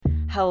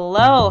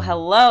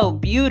Hello,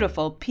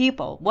 beautiful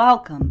people.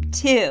 Welcome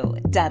to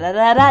Jessie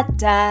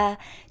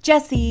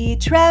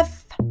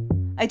Treff.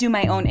 I do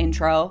my own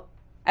intro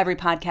every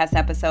podcast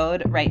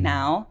episode right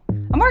now.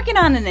 I'm working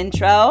on an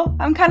intro.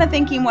 I'm kind of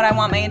thinking what I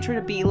want my intro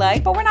to be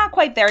like, but we're not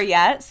quite there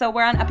yet. So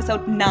we're on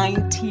episode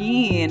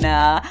 19.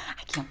 I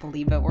can't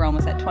believe it. We're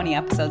almost at 20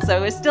 episodes. So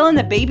we're still in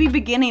the baby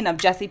beginning of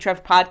Jessie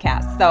Treff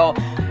podcast. So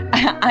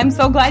I'm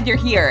so glad you're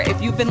here.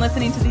 If you've been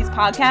listening to these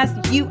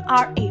podcasts, you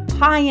are a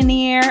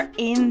pioneer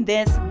in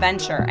this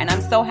venture. And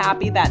I'm so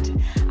happy that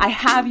I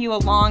have you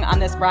along on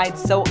this ride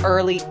so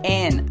early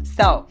in.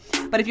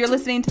 But if you're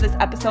listening to this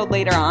episode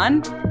later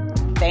on,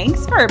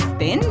 thanks for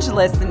binge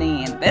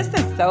listening. This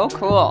is so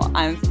cool.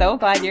 I'm so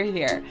glad you're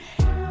here.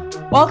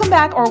 Welcome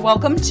back, or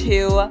welcome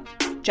to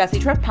Jessie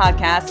Treff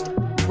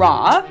Podcast,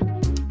 Raw,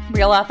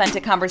 real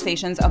authentic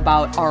conversations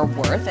about our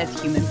worth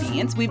as human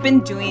beings. We've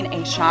been doing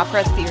a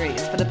chakra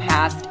series for the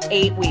past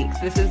 8 weeks.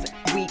 This is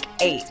week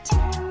 8.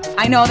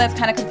 I know that's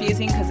kind of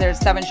confusing because there's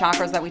 7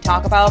 chakras that we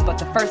talk about, but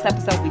the first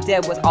episode we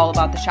did was all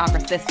about the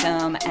chakra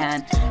system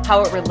and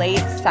how it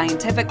relates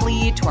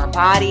scientifically to our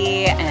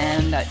body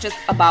and just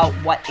about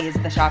what is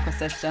the chakra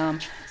system.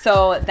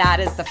 So that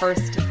is the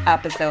first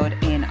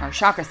episode in our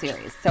chakra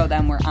series. So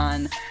then we're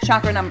on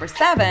chakra number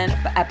 7,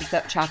 but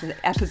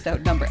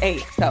episode number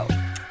 8. So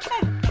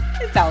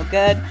it's all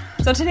good.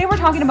 So today we're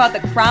talking about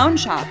the crown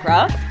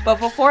chakra, but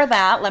before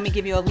that, let me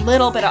give you a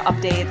little bit of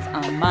updates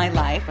on my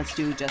life. Let's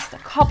do just a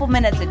couple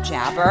minutes of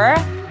jabber.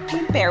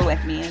 Bear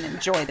with me and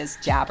enjoy this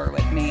jabber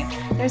with me.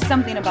 There's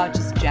something about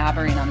just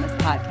jabbering on this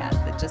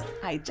podcast that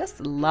I just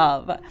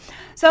love.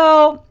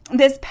 So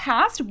this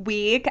past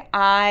week,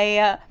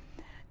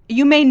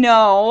 you may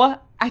know,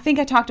 I think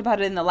I talked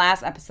about it in the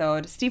last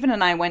episode. Stephen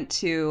and I went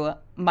to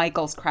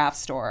Michael's craft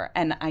store,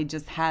 and I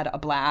just had a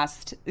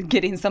blast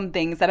getting some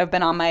things that have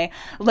been on my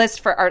list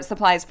for art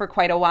supplies for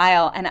quite a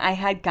while. And I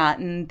had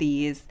gotten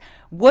these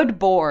wood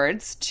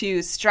boards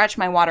to stretch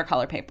my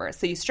watercolor paper.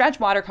 So you stretch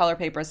watercolor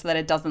paper so that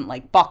it doesn't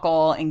like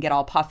buckle and get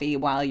all puffy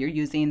while you're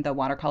using the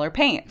watercolor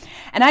paint.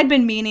 And I'd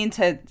been meaning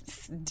to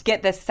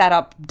get this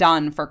setup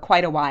done for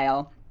quite a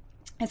while,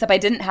 except I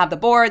didn't have the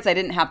boards, I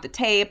didn't have the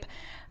tape,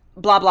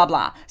 blah, blah,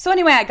 blah. So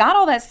anyway, I got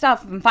all that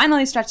stuff and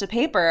finally stretched the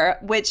paper,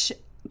 which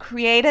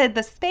created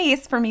the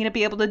space for me to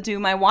be able to do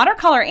my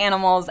watercolor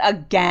animals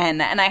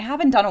again. And I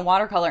haven't done a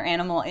watercolor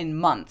animal in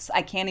months.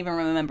 I can't even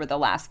remember the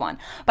last one.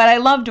 But I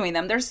love doing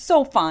them. They're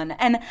so fun.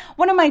 And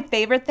one of my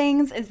favorite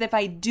things is if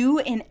I do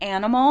an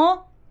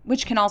animal,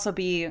 which can also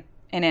be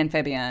an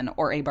amphibian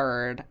or a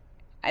bird.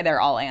 They're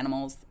all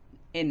animals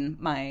in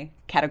my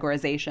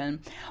categorization.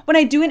 When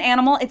I do an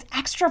animal, it's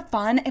extra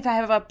fun if I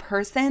have a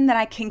person that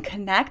I can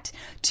connect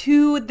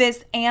to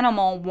this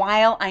animal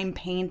while I'm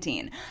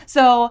painting.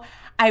 So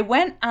I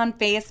went on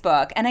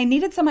Facebook and I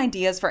needed some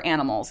ideas for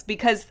animals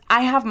because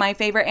I have my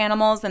favorite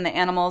animals and the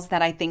animals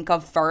that I think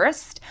of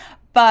first.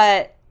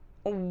 But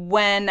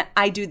when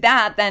I do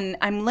that, then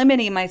I'm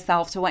limiting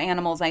myself to what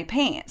animals I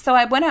paint. So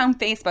I went on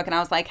Facebook and I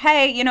was like,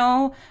 hey,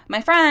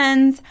 my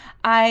friends,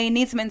 I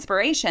need some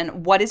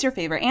inspiration. What is your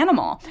favorite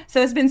animal?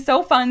 So it's been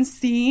so fun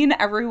seeing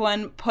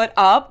everyone put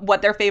up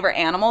what their favorite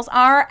animals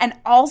are. And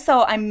also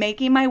I'm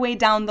making my way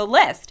down the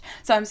list.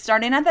 So I'm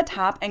starting at the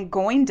top and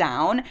going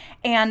down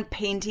and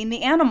painting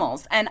the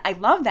animals. And I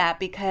love that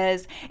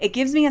because it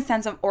gives me a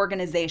sense of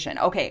organization.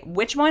 Okay,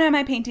 which one am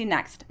I painting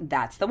next?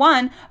 That's the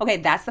one. Okay,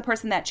 that's the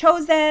person that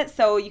chose it.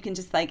 So you can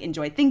just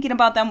enjoy thinking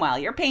about them while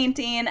you're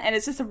painting. And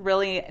it's just a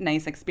really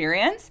nice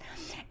experience.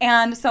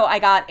 And so I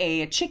got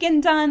a chicken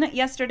done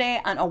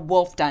yesterday and a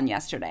wolf done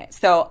yesterday.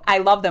 So I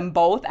love them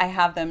both. I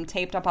have them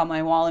taped up on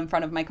my wall in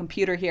front of my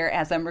computer here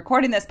as I'm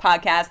recording this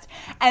podcast.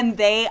 And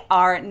they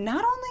are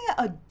not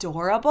only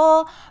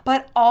adorable,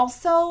 but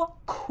also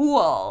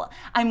cool.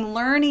 I'm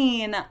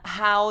learning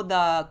how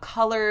the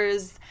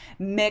colors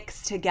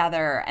mix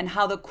together and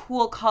how the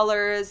cool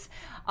colors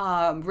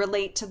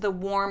relate to the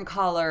warm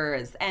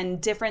colors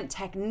and different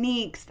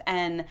techniques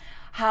and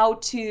how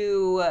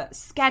to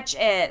sketch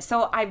it.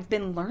 So I've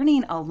been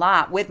learning a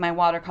lot with my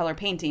watercolor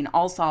painting,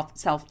 all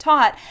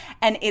self-taught,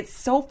 and it's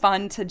so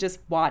fun to just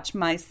watch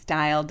my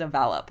style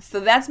develop. So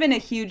that's been a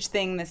huge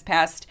thing this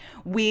past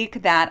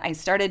week that I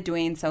started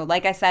doing. So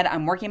like I said,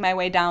 I'm working my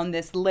way down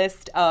this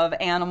list of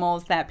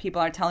animals that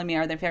people are telling me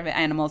are their favorite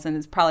animals, and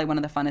it's probably one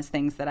of the funnest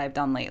things that I've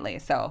done lately.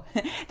 So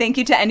thank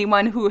you to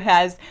anyone who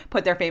has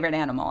put their favorite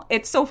animal.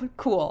 It's so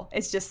cool.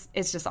 It's just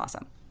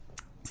awesome.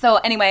 So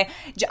anyway,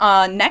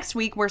 next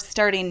week we're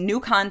starting new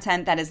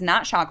content that is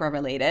not chakra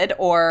related,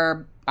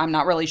 or I'm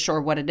not really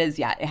sure what it is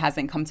yet. It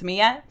hasn't come to me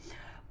yet.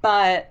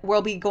 But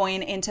we'll be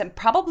going into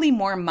probably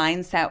more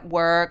mindset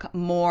work,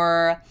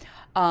 more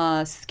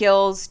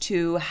skills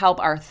to help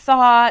our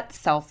thought,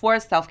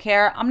 self-worth,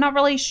 self-care. I'm not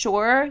really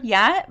sure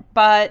yet,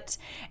 but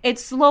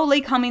it's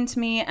slowly coming to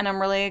me, and I'm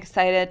really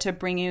excited to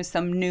bring you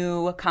some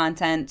new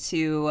content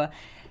to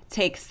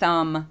take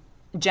some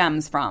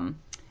gems from.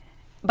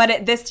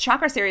 But this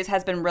chakra series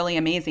has been really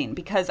amazing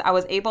because I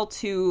was able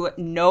to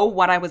know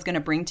what I was going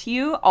to bring to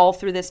you all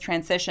through this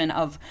transition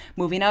of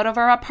moving out of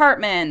our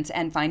apartment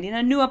and finding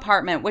a new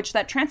apartment, which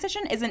that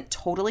transition isn't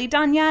totally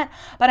done yet.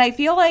 But I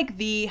feel like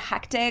the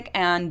hectic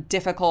and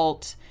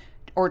difficult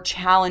or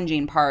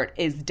challenging part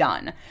is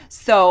done.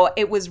 So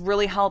it was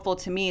really helpful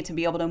to me to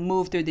be able to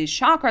move through these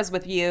chakras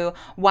with you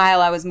while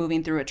I was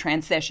moving through a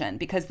transition,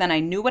 because then I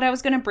knew what I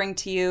was going to bring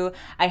to you.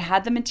 I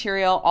had the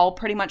material all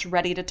pretty much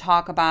ready to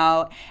talk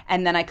about,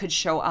 and then I could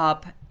show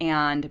up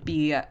and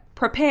be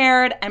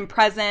prepared and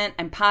present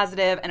and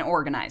positive and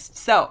organized.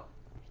 So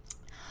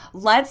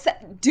let's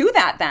do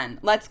that then.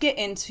 Let's get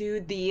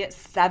into the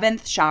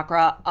 7th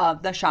chakra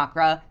of the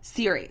chakra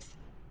series,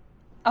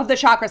 of the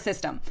chakra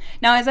system.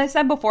 Now, as I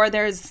said before,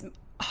 there's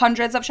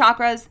hundreds of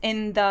chakras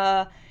in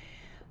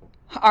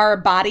our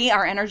body,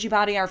 our energy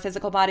body, our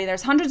physical body.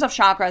 There's hundreds of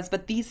chakras,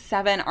 but these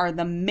 7 are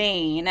the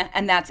main,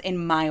 and that's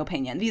in my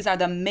opinion. These are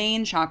the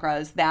main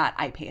chakras that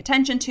I pay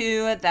attention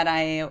to, that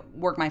I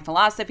work my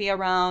philosophy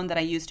around, that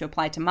I use to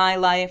apply to my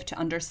life, to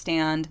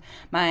understand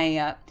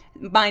my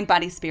mind,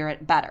 body,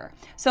 spirit better.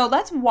 So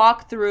let's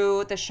walk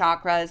through the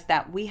chakras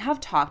that we have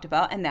talked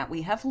about and that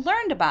we have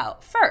learned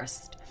about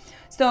first.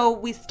 So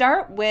we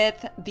start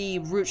with the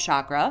root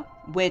chakra,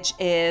 which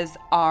is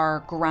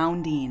our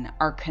grounding,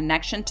 our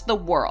connection to the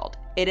world.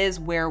 It is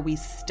where we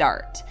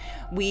start.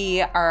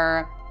 We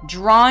are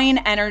drawing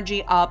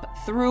energy up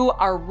through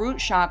our root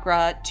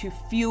chakra to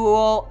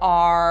fuel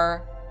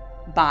our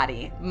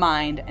body,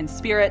 mind, and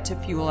spirit, to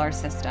fuel our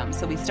system.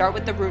 So we start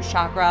with the root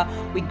chakra,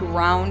 we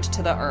ground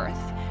to the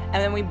earth,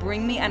 and then we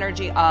bring the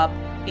energy up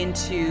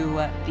into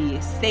the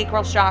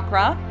sacral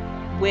chakra,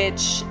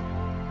 which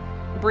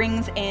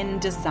brings in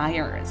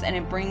desires, and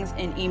it brings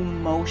in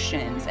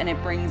emotions, and it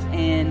brings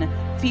in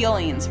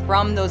feelings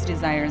from those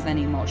desires and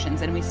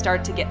emotions, and we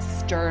start to get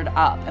stirred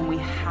up, and we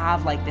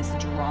have like this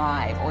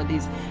drive or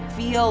these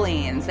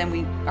feelings, and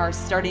we are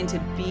starting to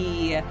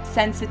be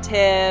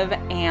sensitive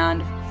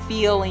and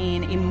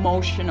feeling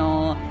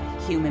emotional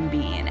human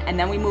being. And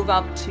then we move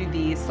up to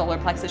the solar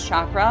plexus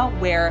chakra,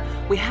 where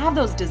we have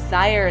those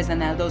desires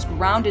and those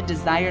grounded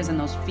desires and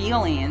those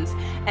feelings,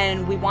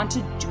 and we want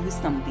to do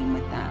something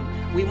with them.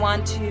 We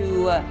want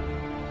to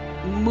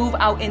move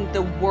out in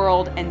the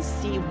world and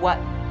see what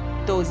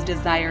those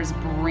desires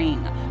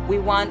bring. We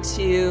want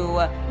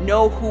to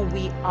know who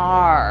we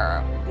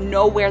are,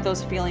 know where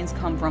those feelings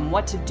come from,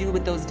 what to do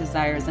with those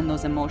desires and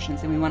those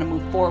emotions, and we want to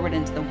move forward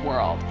into the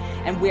world.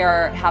 And we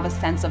have a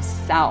sense of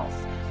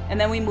self. And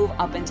then we move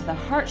up into the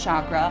heart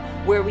chakra,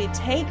 where we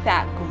take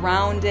that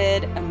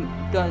grounded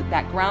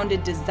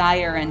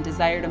desire and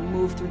desire to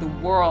move through the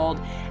world,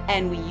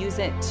 and we use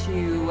it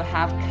to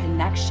have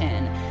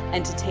connection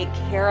and to take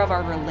care of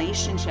our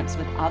relationships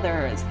with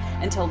others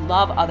and to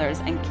love others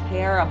and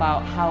care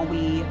about how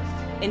we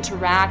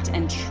interact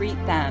and treat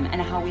them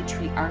and how we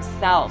treat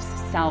ourselves.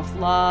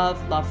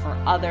 Self-love, love for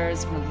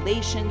others,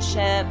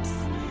 relationships.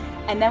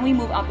 And then we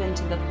move up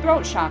into the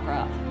throat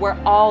chakra,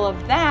 where all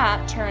of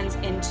that turns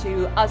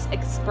into us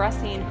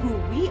expressing who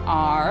we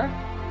are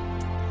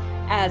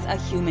as a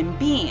human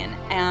being.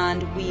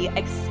 And we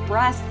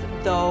express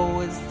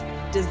those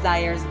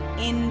desires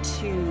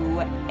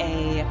into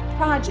a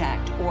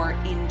project or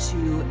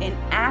into an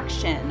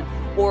action,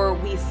 or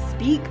we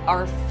speak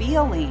our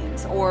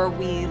feelings, or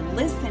we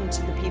listen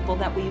to the people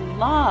that we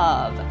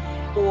love,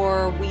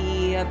 or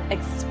we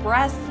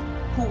express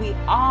who we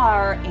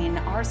are in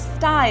our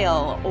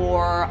style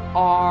or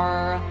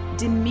our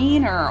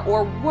demeanor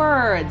or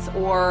words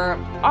or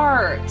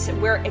art.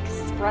 We're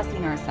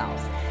expressing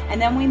ourselves.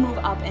 And then we move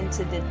up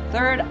into the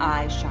third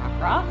eye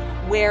chakra,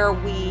 where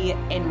we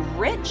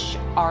enrich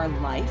our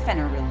life and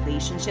our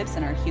relationships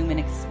and our human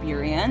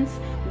experience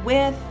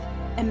with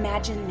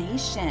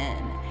imagination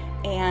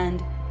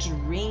and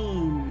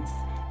dreams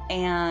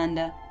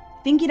and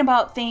thinking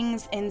about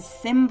things in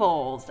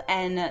symbols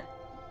and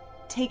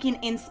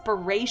taking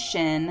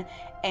inspiration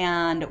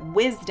and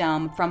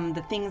wisdom from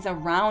the things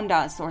around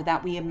us or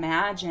that we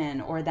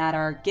imagine or that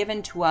are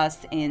given to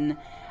us in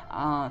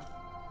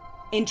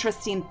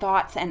interesting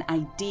thoughts and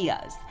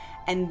ideas.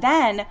 And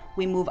then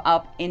we move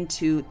up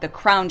into the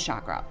crown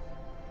chakra,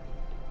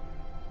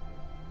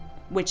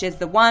 which is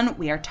the one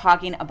we are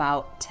talking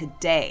about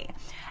today.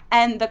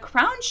 And the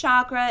crown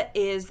chakra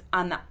is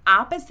on the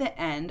opposite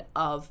end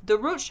of the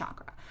root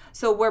chakra.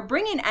 So we're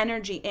bringing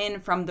energy in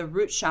from the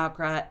root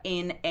chakra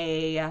in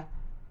a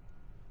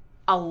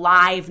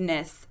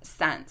aliveness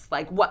sense,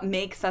 like what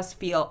makes us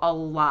feel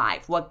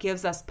alive, what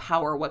gives us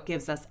power, what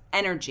gives us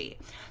energy.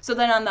 So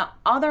then on the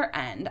other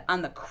end,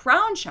 on the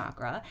crown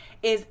chakra,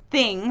 is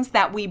things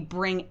that we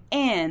bring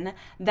in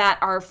that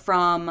are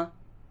from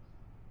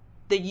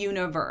the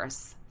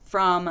universe,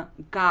 from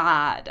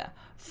God,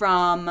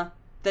 from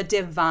the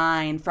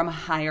divine, from a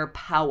higher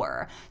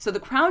power. So the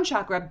crown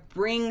chakra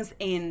brings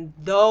in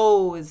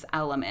those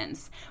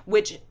elements,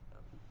 which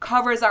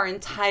covers our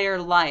entire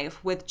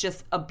life with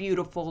just a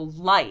beautiful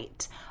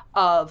light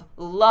of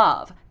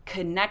love,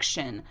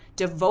 connection,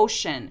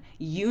 devotion,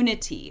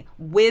 unity,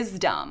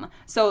 wisdom.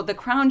 So the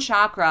crown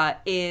chakra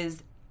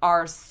is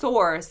our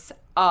source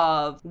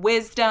of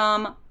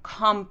wisdom,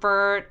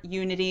 comfort,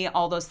 unity,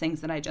 all those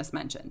things that I just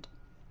mentioned.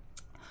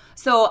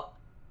 So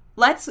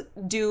let's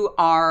do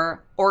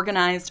our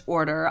organized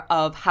order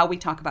of how we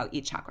talk about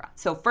each chakra.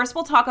 So first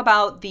we'll talk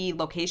about the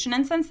location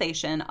and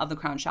sensation of the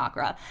crown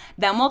chakra.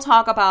 Then we'll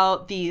talk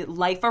about the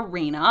life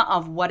arena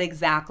of what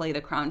exactly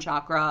the crown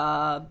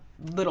chakra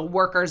little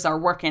workers are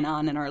working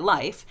on in our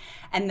life.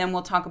 And then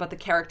we'll talk about the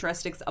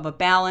characteristics of a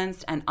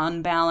balanced and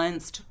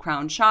unbalanced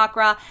crown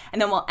chakra.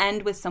 And then we'll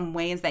end with some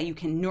ways that you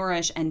can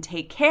nourish and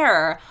take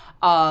care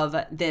of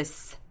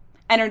this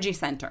energy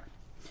center.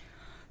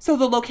 So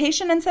the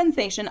location and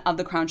sensation of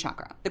the crown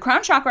chakra. The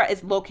crown chakra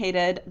is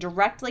located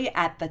directly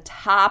at the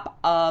top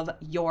of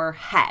your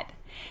head.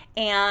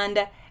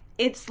 And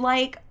it's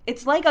like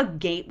a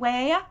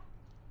gateway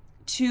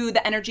to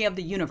the energy of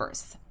the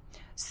universe.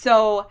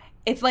 So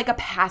it's like a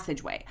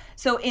passageway.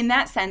 So in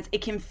that sense,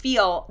 it can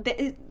feel,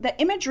 the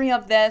imagery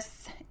of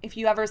this, if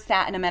you ever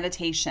sat in a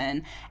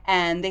meditation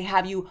and they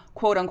have you,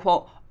 quote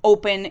unquote,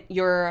 open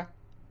your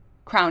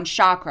crown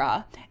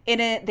chakra,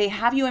 they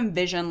have you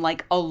envision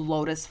like a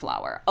lotus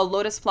flower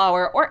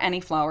or any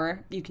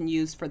flower you can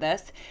use for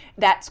this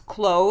that's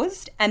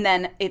closed and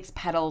then its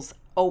petals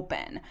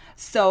open.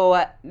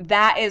 So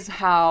that is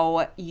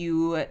how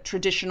you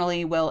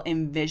traditionally will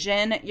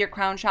envision your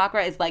crown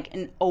chakra, is like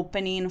an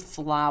opening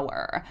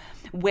flower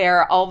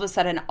where all of a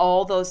sudden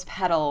all those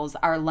petals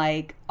are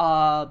like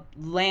a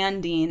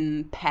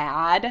landing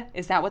pad.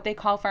 Is that what they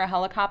call for a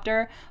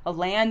helicopter? A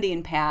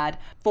landing pad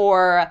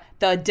for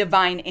the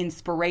divine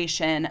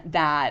inspiration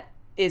that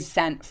is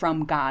sent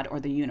from God or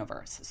the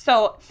universe.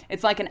 So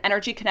it's like an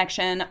energy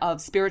connection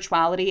of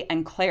spirituality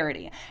and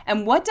clarity.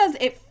 And what does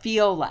it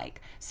feel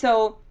like?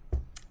 So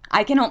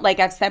I can, like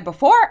I've said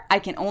before, I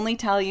can only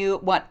tell you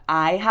what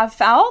I have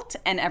felt,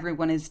 and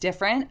everyone is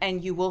different,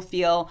 and you will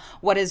feel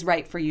what is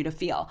right for you to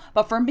feel.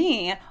 But for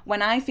me,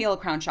 when I feel a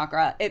crown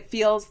chakra, it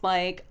feels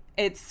like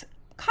it's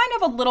kind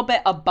of a little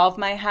bit above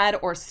my head,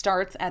 or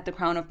starts at the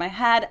crown of my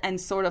head and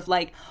sort of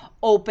like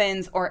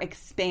opens or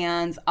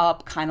expands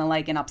up, kind of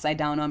like an upside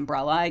down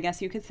umbrella, I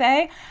guess you could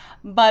say.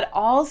 But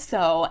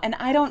also, and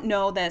I don't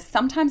know this,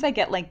 sometimes I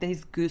get like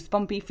these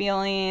goosebumpy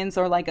feelings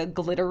or like a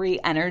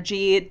glittery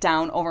energy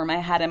down over my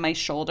head and my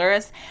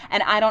shoulders.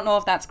 And I don't know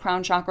if that's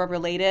crown chakra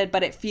related,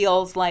 but it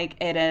feels like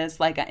it is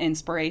like an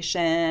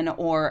inspiration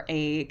or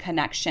a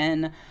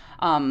connection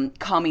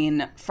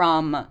coming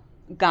from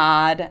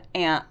God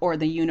or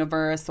the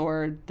universe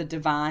or the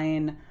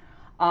divine,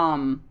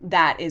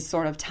 that is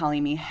sort of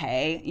telling me,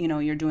 hey,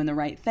 you're doing the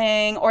right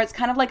thing. Or it's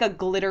kind of like a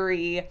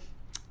glittery,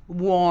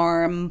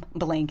 warm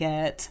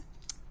blanket,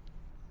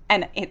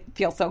 and it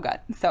feels so good.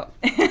 So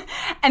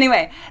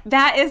anyway,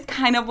 that is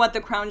kind of what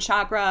the crown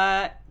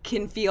chakra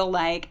can feel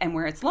like and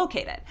where it's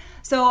located.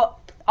 So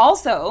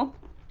also,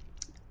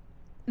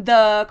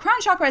 the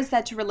crown chakra is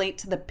said to relate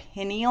to the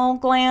pineal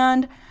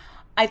gland.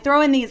 I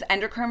throw in these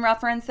endocrine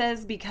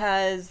references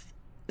because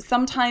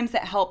sometimes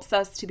it helps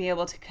us to be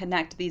able to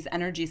connect these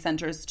energy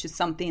centers to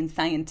something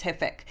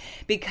scientific,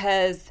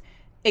 because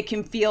it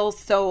can feel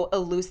so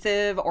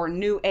elusive or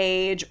new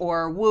age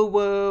or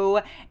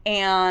woo-woo.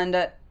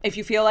 And if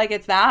you feel like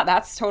it's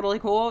that's totally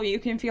cool. You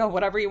can feel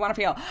whatever you want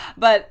to feel.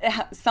 But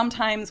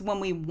sometimes when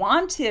we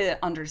want to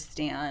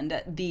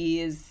understand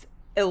these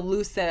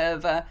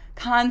elusive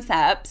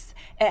concepts,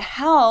 it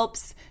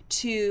helps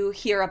to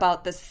hear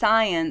about the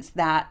science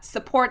that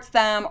supports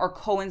them or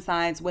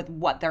coincides with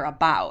what they're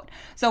about.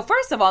 So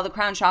first of all, the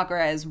crown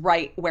chakra is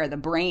right where the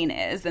brain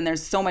is, and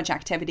there's so much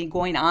activity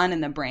going on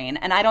in the brain.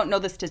 And I don't know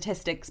the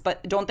statistics,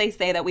 but don't they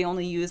say that we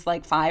only use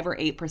like 5 or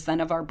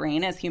 8% of our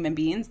brain as human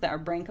beings, our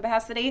brain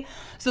capacity?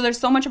 So there's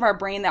so much of our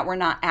brain that we're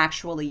not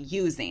actually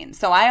using.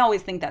 So I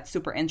always think that's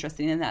super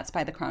interesting, and that's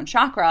by the crown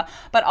chakra.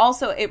 But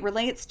also it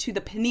relates to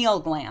the pineal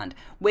gland,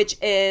 which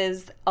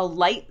is a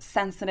light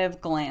sensitive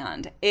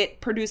gland.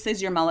 It produces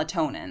your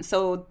melatonin.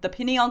 So the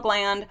pineal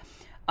gland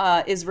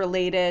is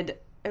related,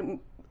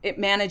 it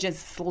manages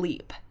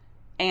sleep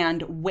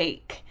and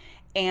wake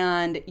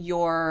and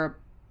your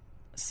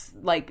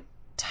like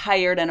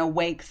tired and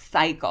awake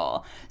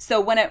cycle. So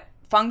when it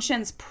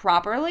functions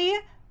properly,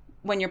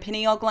 when your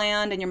pineal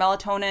gland and your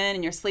melatonin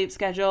and your sleep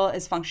schedule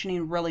is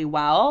functioning really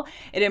well,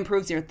 it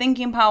improves your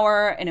thinking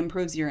power, it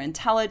improves your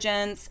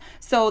intelligence.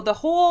 So the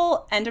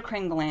whole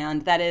endocrine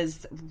gland that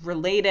is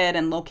related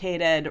and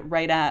located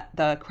right at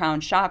the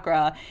crown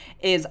chakra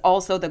is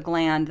also the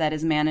gland that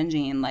is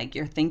managing like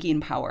your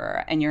thinking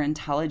power and your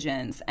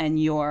intelligence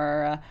and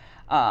your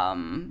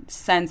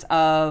sense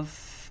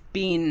of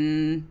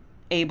being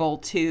able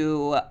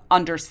to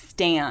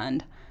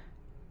understand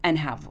and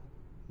have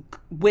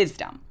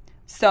wisdom.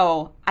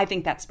 So I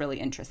think that's really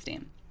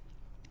interesting.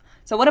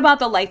 So what about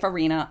the life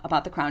arena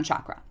about the crown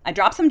chakra? I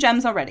dropped some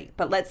gems already,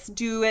 but let's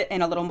do it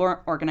in a little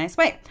more organized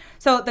way.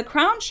 So the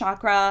crown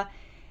chakra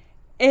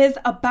is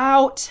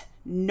about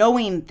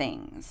knowing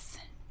things.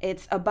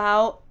 It's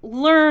about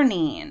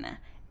learning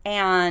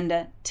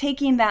and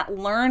taking that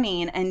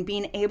learning and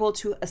being able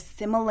to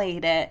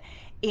assimilate it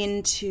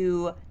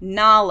into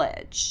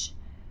knowledge.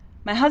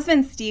 My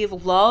husband, Steve,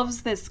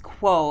 loves this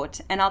quote,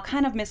 and I'll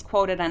kind of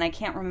misquote it, and I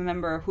can't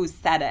remember who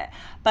said it,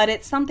 but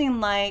it's something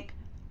like,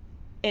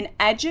 an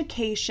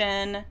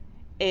education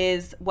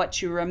is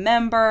what you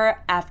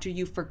remember after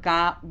you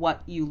forgot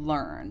what you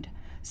learned.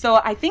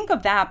 So I think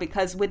of that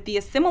because with the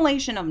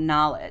assimilation of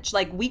knowledge,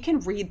 like we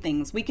can read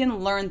things, we can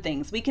learn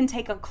things, we can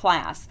take a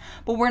class,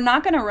 but we're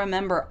not going to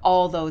remember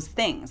all those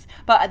things.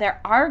 But there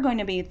are going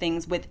to be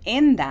things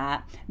within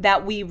that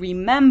we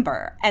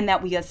remember and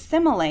that we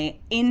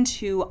assimilate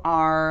into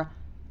our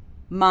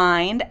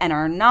mind and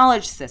our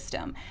knowledge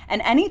system.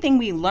 And anything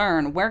we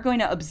learn, we're going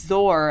to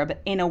absorb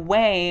in a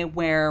way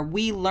where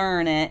we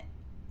learn it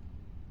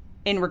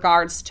in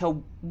regards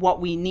to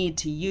what we need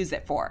to use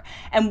it for.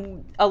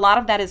 And a lot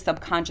of that is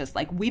subconscious.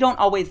 Like we don't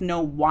always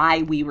know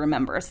why we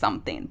remember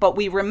something, but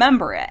we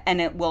remember it and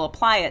it will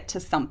apply it to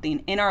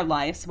something in our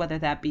lives, whether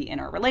that be in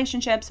our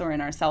relationships or in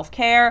our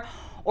self-care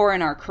or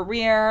in our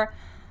career.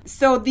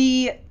 So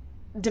the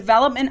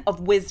development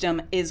of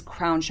wisdom is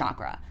crown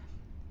chakra.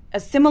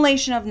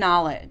 Assimilation of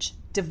knowledge,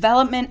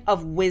 development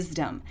of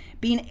wisdom,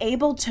 being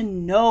able to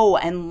know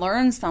and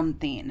learn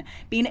something,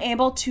 being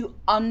able to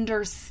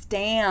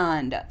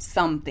understand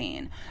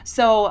something.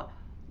 So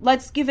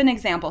let's give an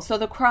example. So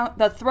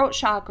the throat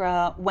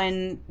chakra,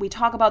 when we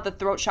talk about the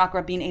throat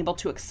chakra being able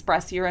to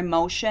express your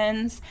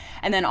emotions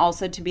and then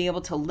also to be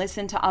able to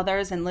listen to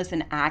others and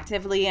listen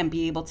actively and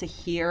be able to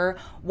hear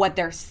what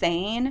they're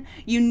saying,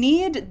 you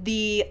need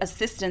the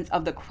assistance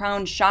of the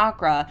crown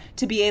chakra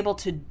to be able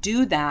to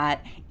do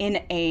that in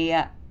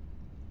a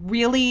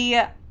really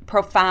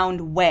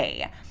profound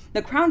way.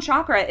 The crown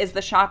chakra is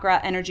the chakra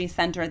energy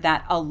center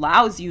that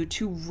allows you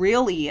to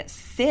really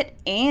sit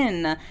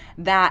in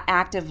that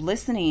active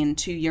listening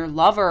to your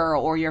lover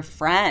or your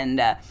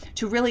friend,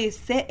 to really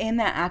sit in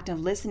that active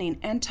listening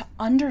and to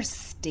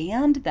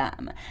understand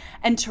them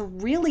and to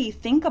really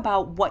think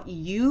about what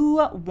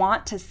you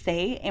want to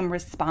say in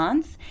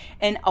response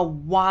in a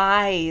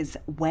wise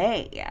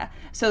way.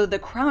 So the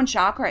crown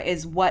chakra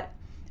is what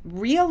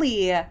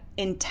really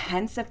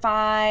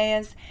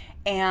intensifies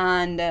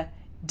and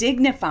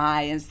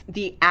dignifies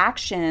the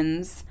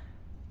actions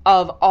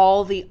of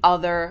all the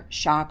other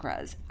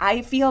chakras.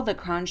 I feel the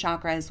crown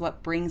chakra is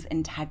what brings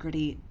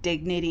integrity,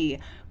 dignity,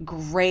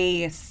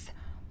 grace,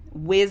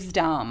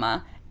 wisdom.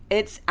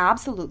 It's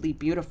absolutely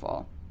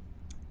beautiful.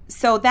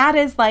 So that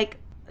is like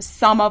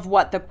most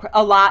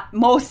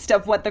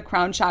of what the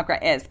crown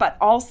chakra is, but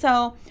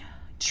also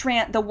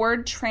the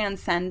word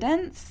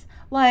transcendence.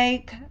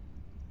 Like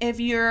if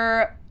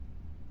you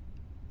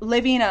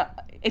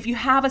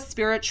have a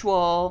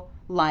spiritual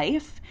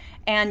life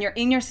and you're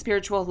in your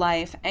spiritual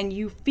life and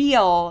you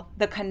feel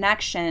the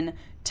connection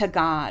to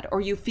God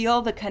or you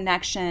feel the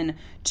connection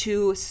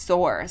to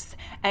source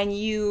and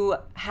you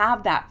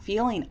have that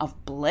feeling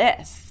of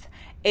bliss,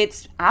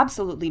 it's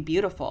absolutely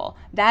beautiful.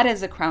 That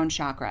is a crown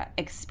chakra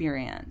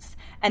experience.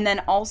 And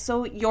then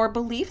also your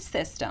belief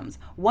systems,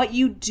 what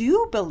you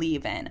do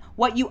believe in,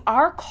 what you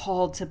are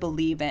called to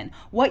believe in,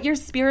 what your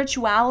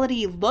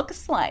spirituality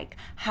looks like,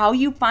 how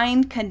you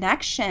find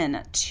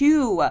connection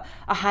to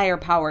a higher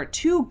power,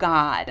 to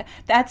God.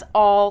 That's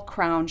all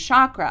crown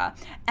chakra.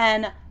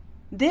 And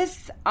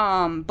this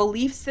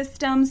belief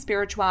system,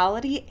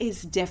 spirituality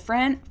is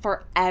different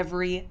for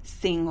every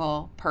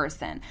single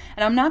person.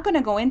 And I'm not going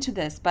to go into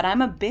this, but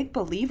I'm a big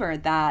believer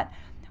that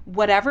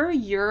whatever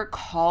you're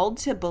called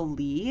to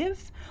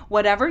believe,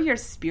 whatever your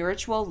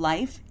spiritual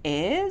life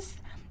is,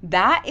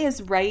 that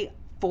is right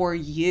for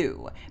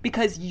you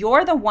because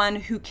you're the one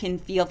who can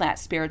feel that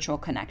spiritual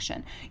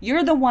connection.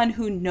 You're the one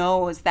who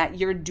knows that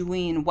you're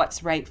doing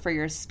what's right for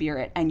your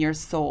spirit and your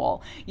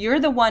soul. You're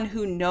the one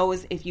who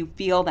knows if you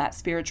feel that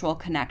spiritual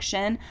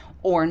connection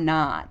or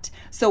not.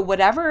 So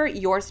whatever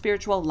your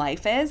spiritual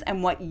life is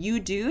and what you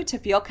do to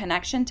feel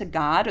connection to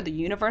God or the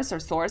universe or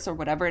source or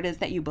whatever it is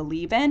that you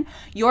believe in,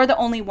 you're the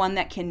only one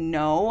that can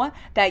know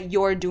that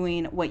you're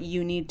doing what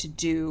you need to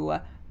do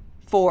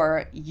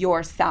for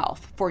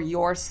yourself, for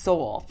your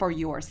soul, for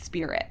your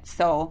spirit.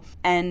 So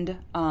end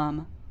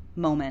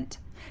moment.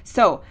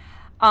 So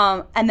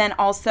and then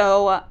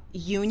also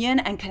union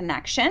and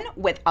connection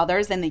with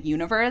others in the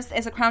universe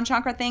is a crown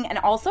chakra thing, and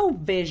also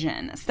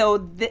vision.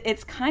 So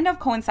it's kind of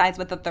coincides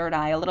with the third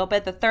eye a little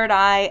bit. The third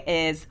eye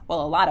is,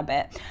 well, a lot of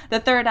it.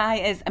 The third eye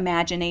is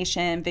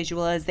imagination,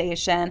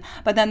 visualization,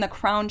 but then the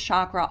crown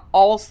chakra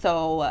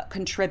also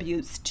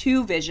contributes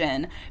to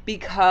vision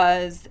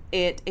because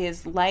it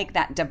is like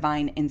that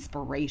divine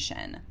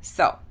inspiration.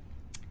 So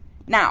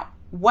now,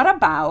 what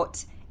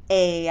about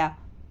a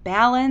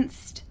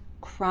balanced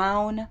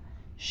crown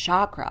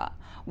chakra?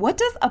 What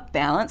does a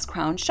balanced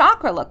crown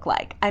chakra look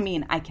like? I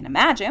mean, I can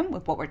imagine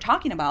with what we're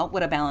talking about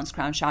what a balanced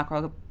crown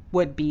chakra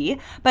would be,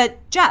 but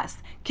Jess,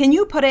 can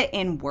you put it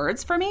in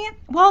words for me?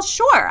 Well,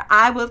 sure,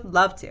 I would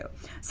love to.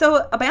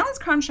 So a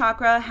balanced crown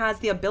chakra has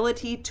the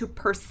ability to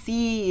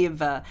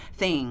perceive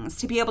things,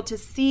 to be able to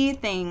see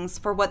things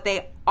for what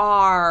they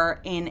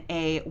are in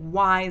a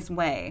wise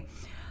way.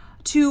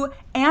 to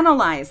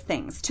analyze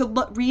things, to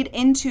read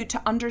into,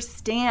 to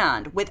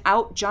understand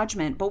without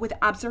judgment, but with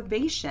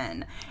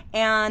observation,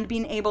 and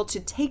being able to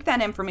take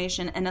that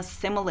information and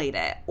assimilate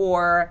it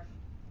or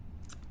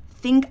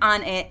think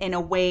on it in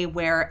a way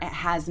where it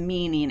has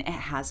meaning, it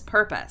has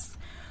purpose.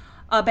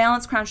 A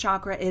balanced crown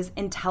chakra is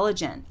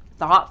intelligent,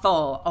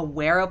 thoughtful,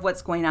 aware of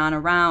what's going on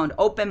around,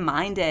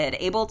 open-minded,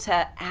 able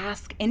to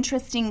ask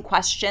interesting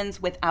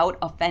questions without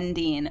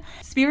offending,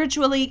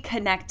 spiritually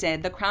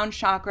connected. The crown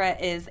chakra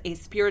is a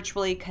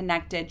spiritually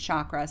connected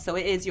chakra. So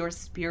it is your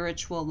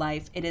spiritual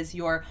life. It is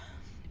your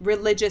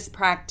religious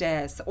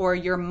practice or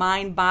your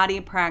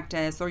mind-body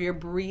practice or your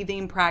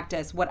breathing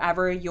practice,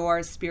 whatever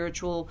your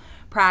spiritual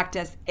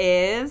practice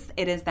is,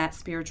 it is that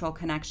spiritual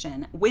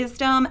connection.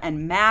 Wisdom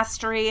and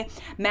mastery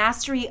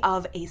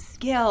of a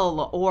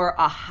skill or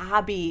a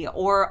hobby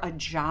or a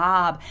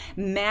job,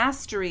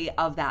 mastery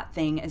of that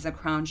thing is a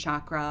crown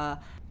chakra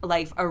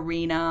life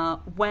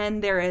arena when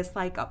there is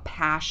like a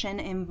passion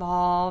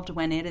involved,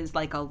 when it is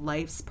like a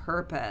life's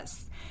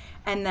purpose.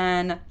 And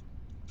then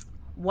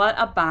what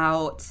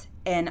about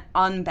an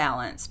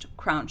unbalanced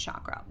crown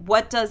chakra?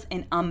 What does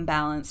an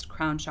unbalanced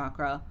crown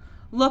chakra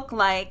look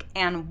like,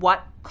 and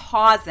what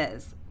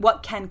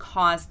can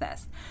cause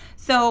this?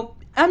 So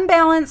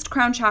unbalanced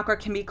crown chakra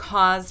can be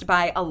caused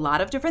by a lot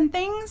of different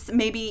things,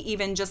 maybe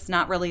even just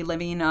not really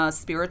living a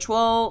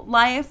spiritual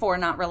life or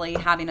not really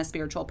having a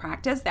spiritual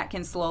practice that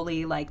can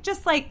slowly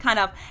kind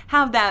of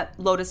have that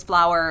lotus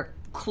flower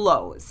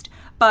closed.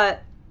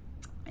 But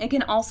it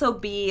can also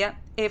be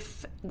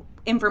if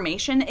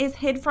information is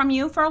hid from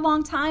you for a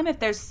long time, if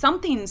there's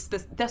something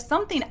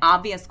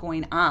obvious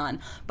going on,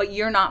 but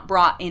you're not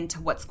brought into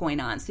what's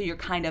going on. So you're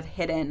kind of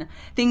hidden.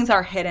 Things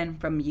are hidden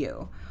from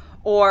you.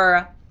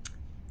 Or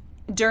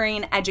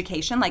during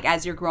education, like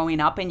as you're growing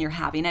up and you're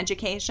having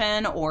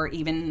education, or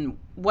even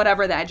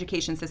whatever the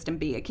education system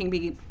be. It can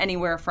be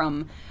anywhere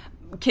from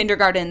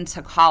kindergarten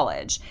to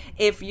college.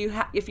 If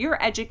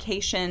your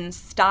education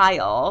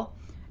style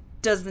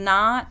does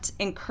not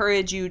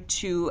encourage you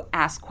to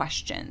ask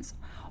questions,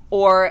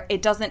 or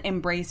it doesn't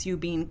embrace you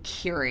being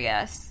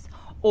curious,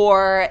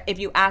 or if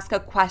you ask a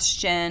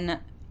question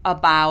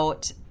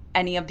about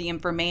any of the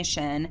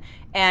information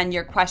and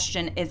your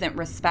question isn't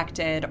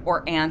respected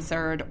or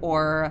answered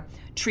or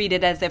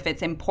treated as if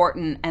it's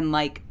important and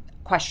like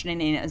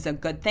questioning is a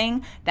good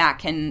thing, that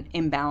can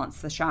imbalance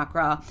the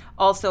chakra.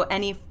 Also,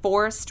 any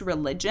forced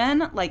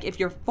religion, like if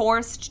you're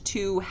forced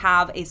to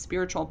have a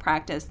spiritual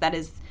practice that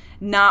is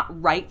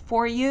not right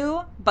for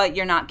you, but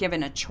you're not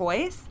given a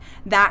choice,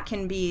 that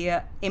can be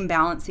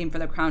imbalancing for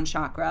the crown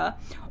chakra.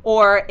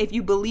 Or if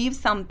you believe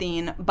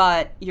something,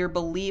 but your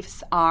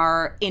beliefs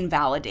are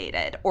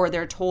invalidated, or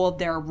they're told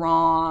they're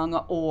wrong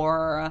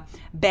or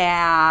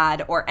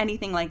bad, or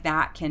anything like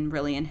that can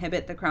really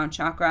inhibit the crown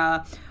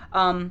chakra.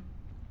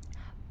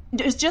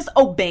 There's just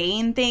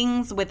obeying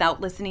things without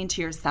listening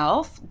to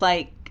yourself.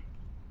 Like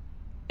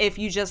if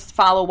you just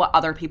follow what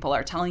other people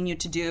are telling you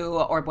to do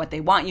or what they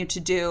want you to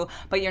do,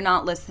 but you're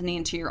not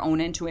listening to your own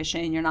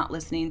intuition, you're not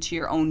listening to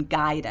your own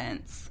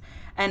guidance.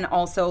 And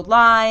also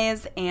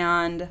lies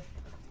and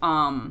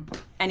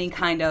any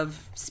kind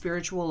of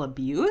spiritual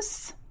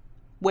abuse,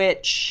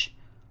 which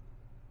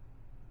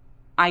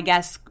I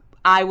guess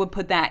I would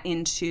put that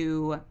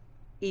into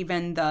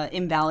even the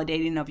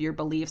invalidating of your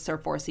beliefs or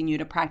forcing you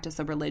to practice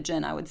a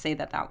religion. I would say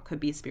that could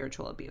be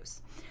spiritual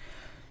abuse.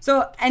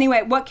 So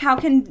anyway, what do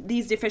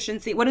these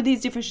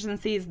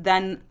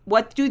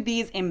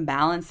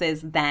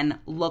imbalances then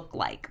look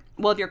like?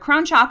 Well, if your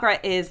crown chakra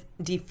is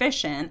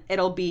deficient,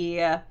 it'll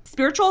be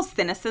spiritual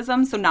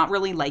cynicism, so not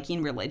really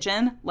liking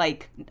religion,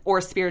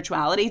 or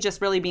spirituality,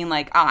 just really being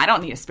like, oh, I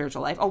don't need a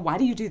spiritual life. Oh, why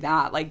do you do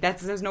that?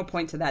 There's no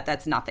point to that.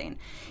 That's nothing.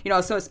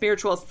 So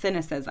spiritual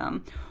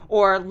cynicism.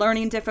 Or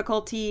learning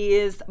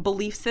difficulties,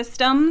 belief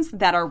systems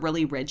that are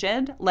really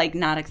rigid, like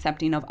not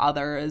accepting of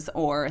others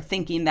or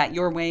thinking that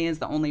your way is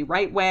the only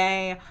right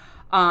way,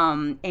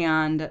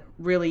 and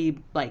really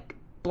like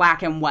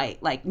black and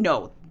white,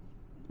 no,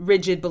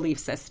 rigid belief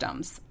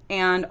systems.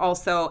 And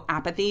also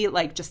apathy,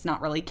 just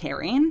not really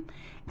caring.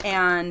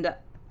 And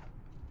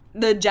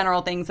the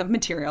general things of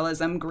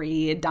materialism,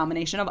 greed,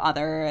 domination of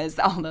others,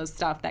 all those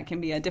stuff that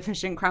can be a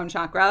deficient crown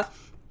chakra.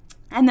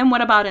 And then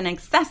what about an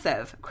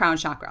excessive crown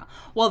chakra?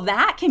 Well,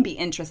 that can be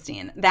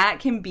interesting. That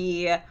can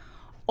be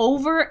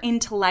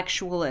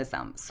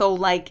over-intellectualism. So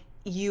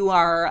you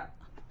are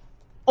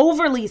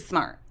overly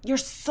smart. You're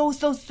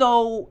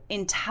so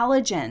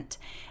intelligent.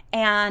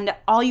 And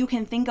all you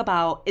can think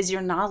about is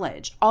your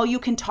knowledge. All you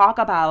can talk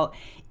about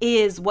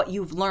is what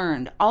you've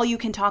learned. All you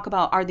can talk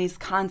about are these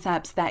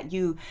concepts that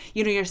you're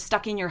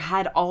stuck in your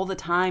head all the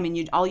time,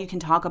 and all you can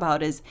talk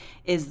about is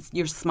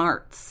your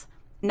smarts.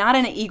 Not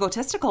in an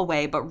egotistical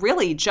way, but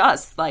really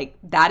just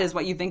that is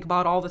what you think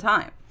about all the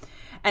time.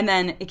 And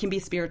then it can be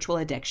spiritual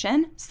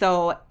addiction.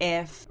 So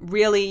if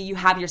really you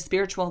have your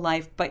spiritual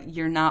life, but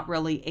you're not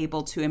really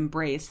able to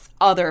embrace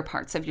other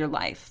parts of your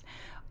life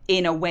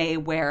in a way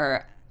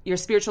where your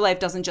spiritual life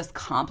doesn't just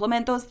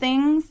complement those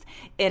things,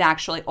 it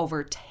actually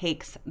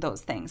overtakes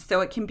those things.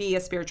 So it can be a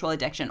spiritual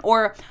addiction.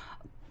 Or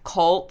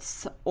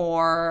cults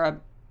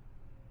or,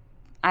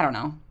 I don't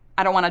know.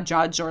 I don't want to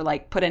judge or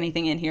like put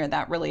anything in here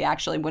that really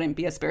actually wouldn't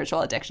be a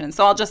spiritual addiction.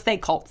 So I'll just say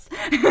cults.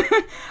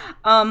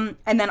 And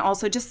then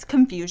also just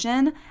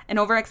confusion. And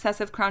over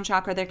excessive crown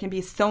chakra, there can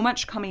be so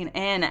much coming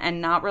in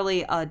and not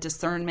really a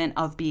discernment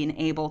of being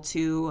able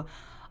to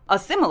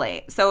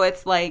assimilate. So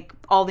it's like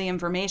all the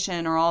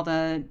information or all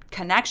the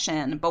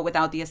connection, but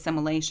without the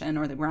assimilation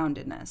or the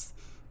groundedness.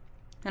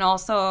 And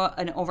also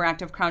an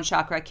overactive crown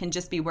chakra can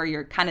just be where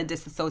you're kind of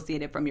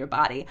disassociated from your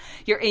body.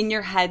 You're in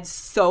your head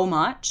so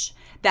much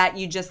that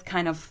you just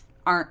kind of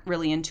aren't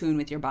really in tune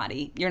with your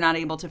body. You're not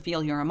able to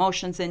feel your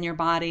emotions in your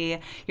body.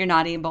 You're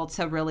not able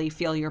to really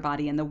feel your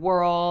body in the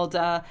world.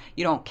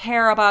 You don't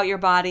care about your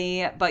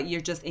body, but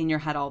you're just in your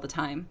head all the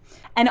time.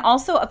 And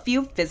also a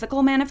few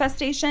physical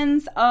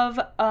manifestations of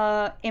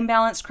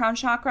imbalanced crown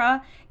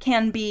chakra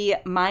can be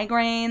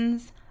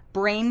migraines,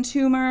 brain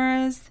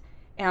tumors,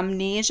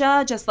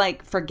 amnesia, just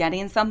like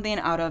forgetting something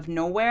out of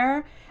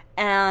nowhere.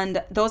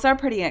 And those are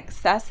pretty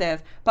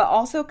excessive, but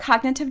also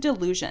cognitive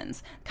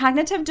delusions.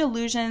 Cognitive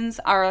delusions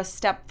are a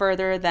step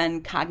further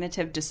than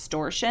cognitive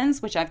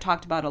distortions, which I've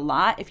talked about a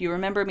lot. If you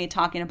remember me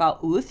talking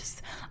about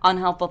UTHs,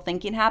 unhelpful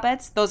thinking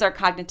habits, those are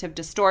cognitive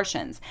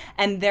distortions.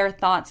 And they're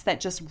thoughts that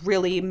just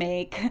really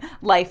make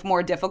life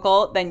more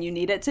difficult than you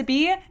need it to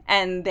be,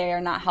 and they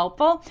are not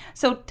helpful.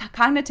 So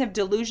cognitive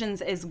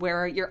delusions is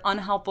where your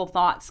unhelpful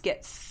thoughts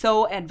get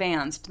so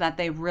advanced that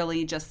they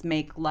really just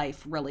make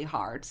life really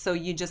hard. So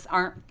you just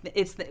aren't,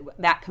 it's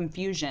that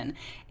confusion.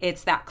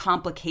 It's that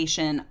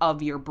complication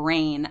of your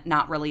brain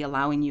not really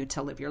allowing you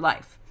to live your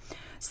life.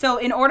 So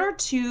in order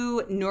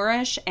to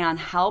nourish and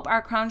help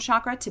our crown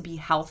chakra to be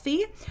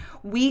healthy,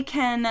 we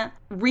can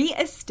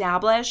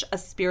reestablish a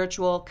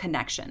spiritual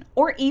connection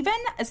or even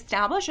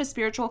establish a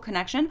spiritual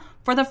connection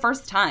for the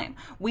first time.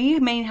 We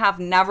may have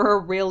never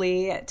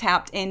really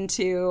tapped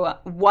into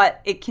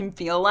what it can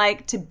feel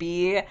like to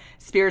be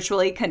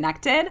spiritually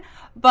connected,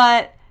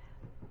 but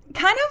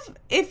kind of,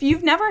 if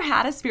you've never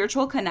had a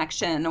spiritual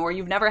connection or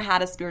you've never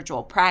had a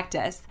spiritual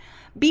practice,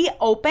 be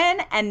open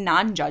and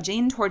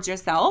non-judging towards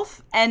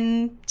yourself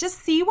and just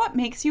see what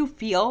makes you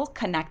feel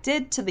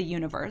connected to the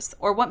universe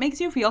or what makes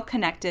you feel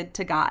connected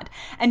to God.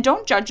 And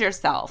don't judge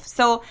yourself.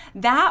 So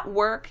that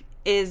work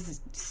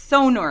is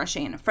so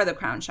nourishing for the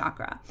crown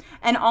chakra.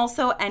 And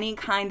also any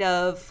kind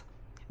of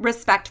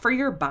respect for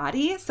your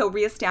body. So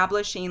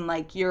reestablishing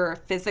like your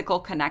physical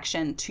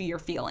connection to your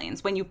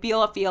feelings. When you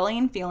feel a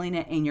feeling, feeling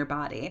it in your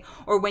body.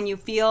 Or when you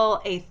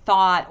feel a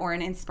thought or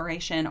an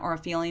inspiration or a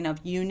feeling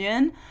of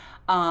union,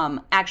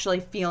 actually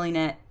feeling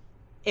it,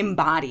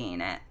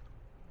 embodying it.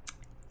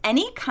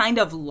 Any kind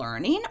of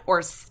learning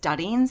or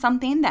studying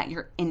something that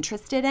you're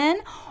interested in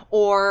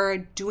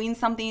or doing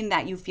something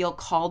that you feel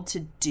called to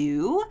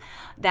do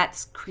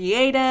that's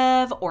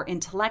creative or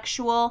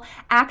intellectual,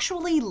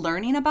 actually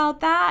learning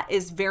about that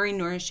is very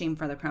nourishing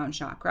for the crown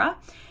chakra.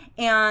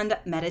 And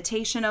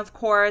meditation, of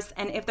course.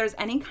 And if there's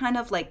any kind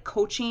of like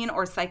coaching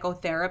or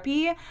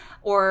psychotherapy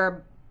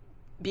or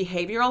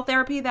behavioral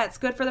therapy that's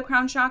good for the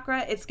crown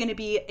chakra, it's going to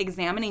be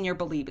examining your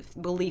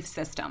belief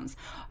systems.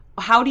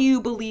 How do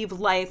you believe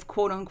life,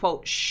 quote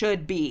unquote,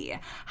 should be?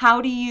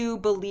 How do you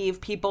believe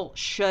people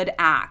should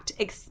act?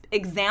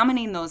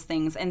 Examining those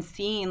things and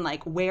seeing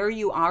like where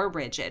you are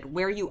rigid,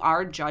 where you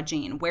are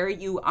judging, where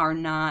you are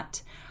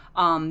not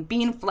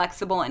being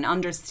flexible and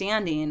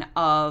understanding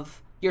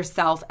of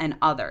yourself and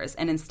others.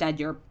 And instead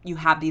you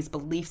have these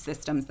belief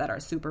systems that are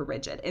super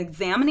rigid.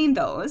 Examining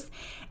those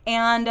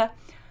and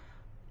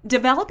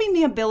developing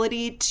the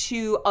ability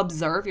to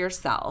observe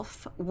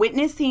yourself,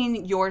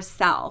 witnessing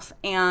yourself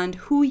and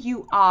who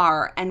you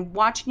are and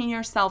watching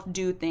yourself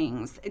do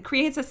things. It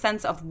creates a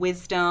sense of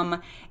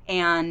wisdom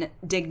and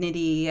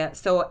dignity.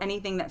 So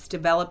anything that's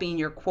developing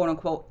your quote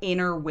unquote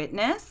inner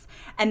witness,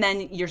 and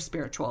then your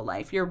spiritual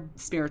life, your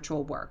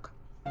spiritual work.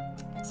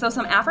 So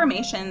some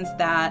affirmations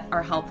that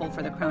are helpful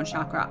for the crown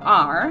chakra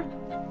are: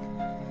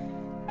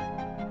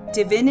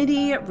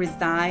 divinity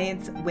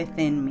resides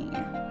within me.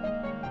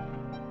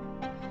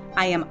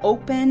 I am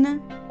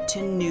open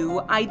to new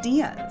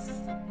ideas.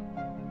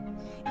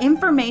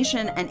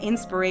 Information and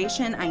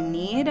inspiration I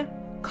need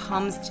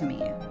comes to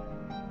me.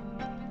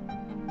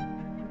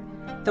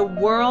 The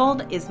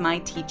world is my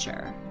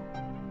teacher.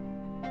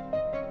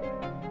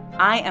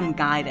 I am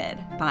guided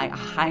by a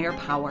higher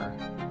power.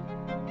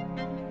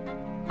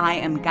 I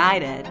am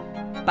guided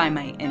by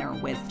my inner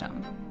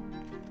wisdom.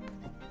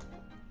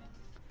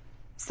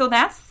 So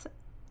that's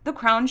the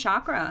crown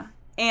chakra.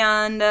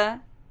 And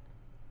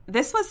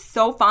this was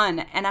so fun,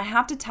 and I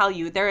have to tell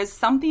you, there is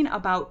something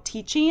about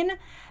teaching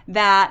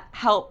that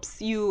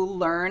helps you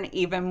learn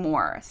even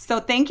more. So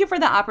thank you for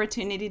the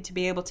opportunity to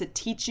be able to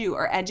teach you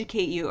or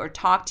educate you or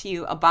talk to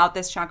you about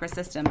this chakra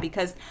system,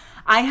 because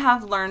I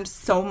have learned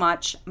so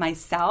much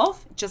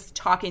myself just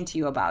talking to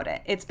you about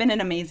it. It's been an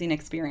amazing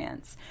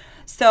experience.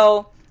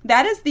 So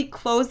that is the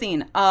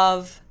closing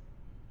of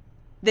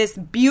this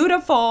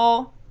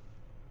beautiful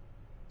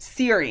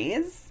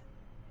series,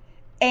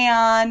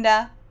 and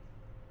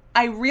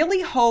I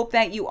really hope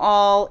that you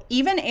all,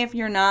 even if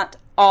you're not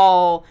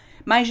all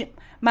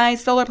my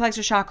solar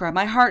plexus chakra,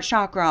 my heart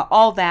chakra,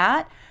 all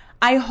that.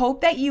 I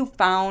hope that you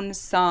found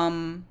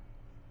some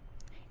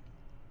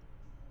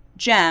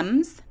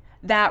gems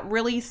that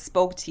really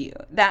spoke to you,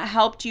 that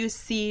helped you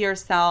see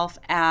yourself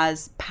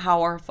as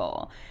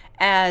powerful,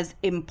 as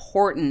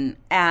important,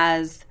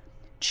 as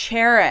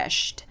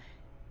cherished,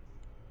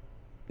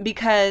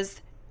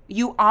 because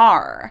you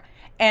are.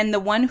 And the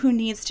one who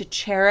needs to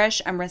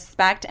cherish and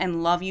respect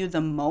and love you the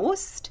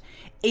most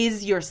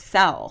is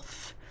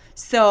yourself.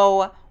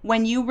 So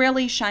when you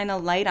really shine a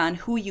light on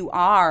who you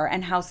are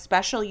and how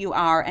special you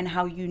are and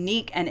how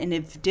unique and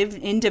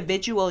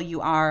individual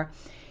you are,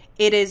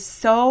 it is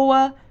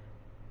so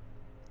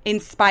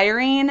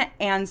inspiring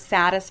and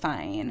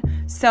satisfying.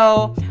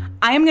 So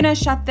I am going to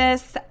shut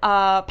this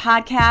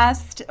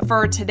podcast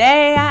for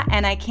today,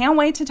 and I can't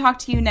wait to talk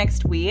to you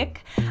next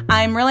week.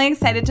 I'm really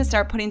excited to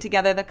start putting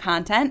together the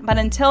content, but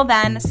until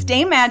then,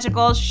 stay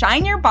magical,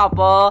 shine your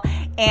bubble,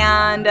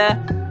 and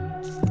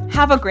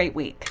have a great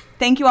week.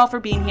 Thank you all for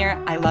being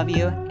here. I love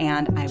you,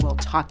 and I will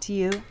talk to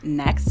you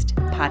next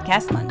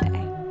podcast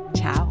Monday.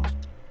 Ciao.